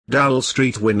Wall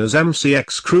Street winners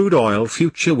MCX Crude Oil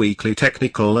Future Weekly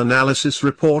Technical Analysis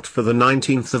Report for the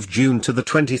 19th of June to the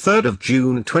 23rd of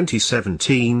June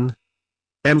 2017.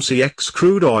 MCX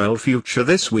Crude Oil Future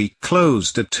this week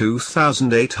closed at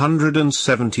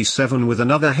 2,877 with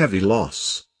another heavy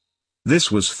loss.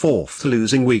 This was fourth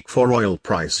losing week for oil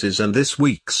prices, and this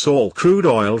week saw crude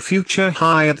oil future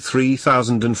high at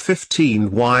 3,015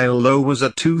 while low was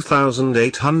at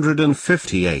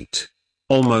 2,858.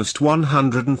 Almost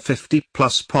 150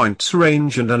 plus points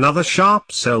range and another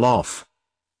sharp sell-off.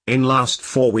 In last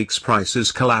 4 weeks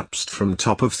prices collapsed from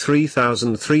top of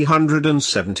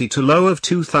 3,370 to low of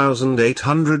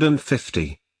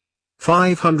 2,850.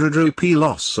 500 rupee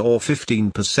loss or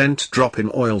 15% drop in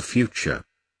oil future.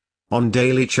 On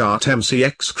daily chart,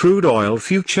 MCX crude oil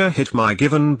future hit my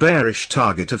given bearish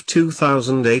target of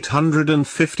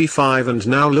 2,855 and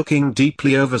now looking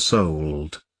deeply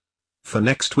oversold. For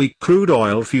next week, crude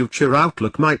oil future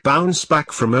outlook might bounce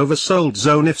back from oversold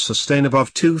zone if sustained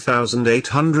above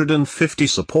 2,850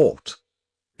 support.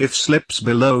 If slips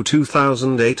below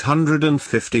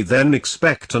 2,850, then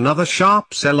expect another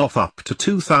sharp sell-off up to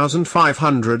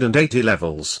 2,580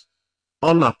 levels.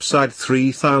 On upside,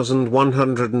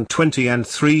 3,120 and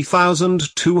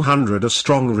 3,200 are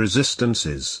strong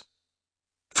resistances.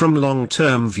 From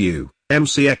long-term view,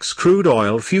 MCX crude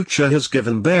oil future has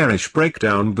given bearish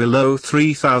breakdown below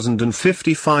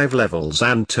 3,055 levels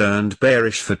and turned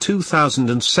bearish for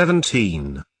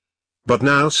 2017. But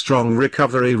now strong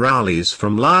recovery rallies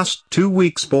from last 2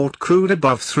 weeks brought crude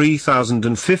above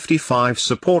 3,055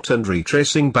 support and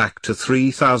retracing back to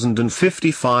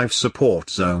 3,055 support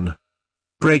zone.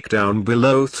 Breakdown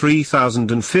below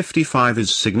 3,055 is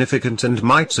significant and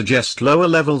might suggest lower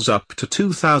levels up to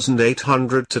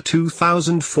 2,800 to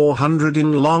 2,400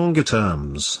 in longer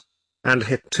terms. And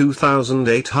hit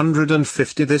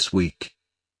 2,850 this week.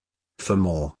 For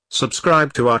more,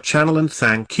 subscribe to our channel and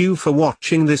thank you for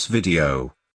watching this video.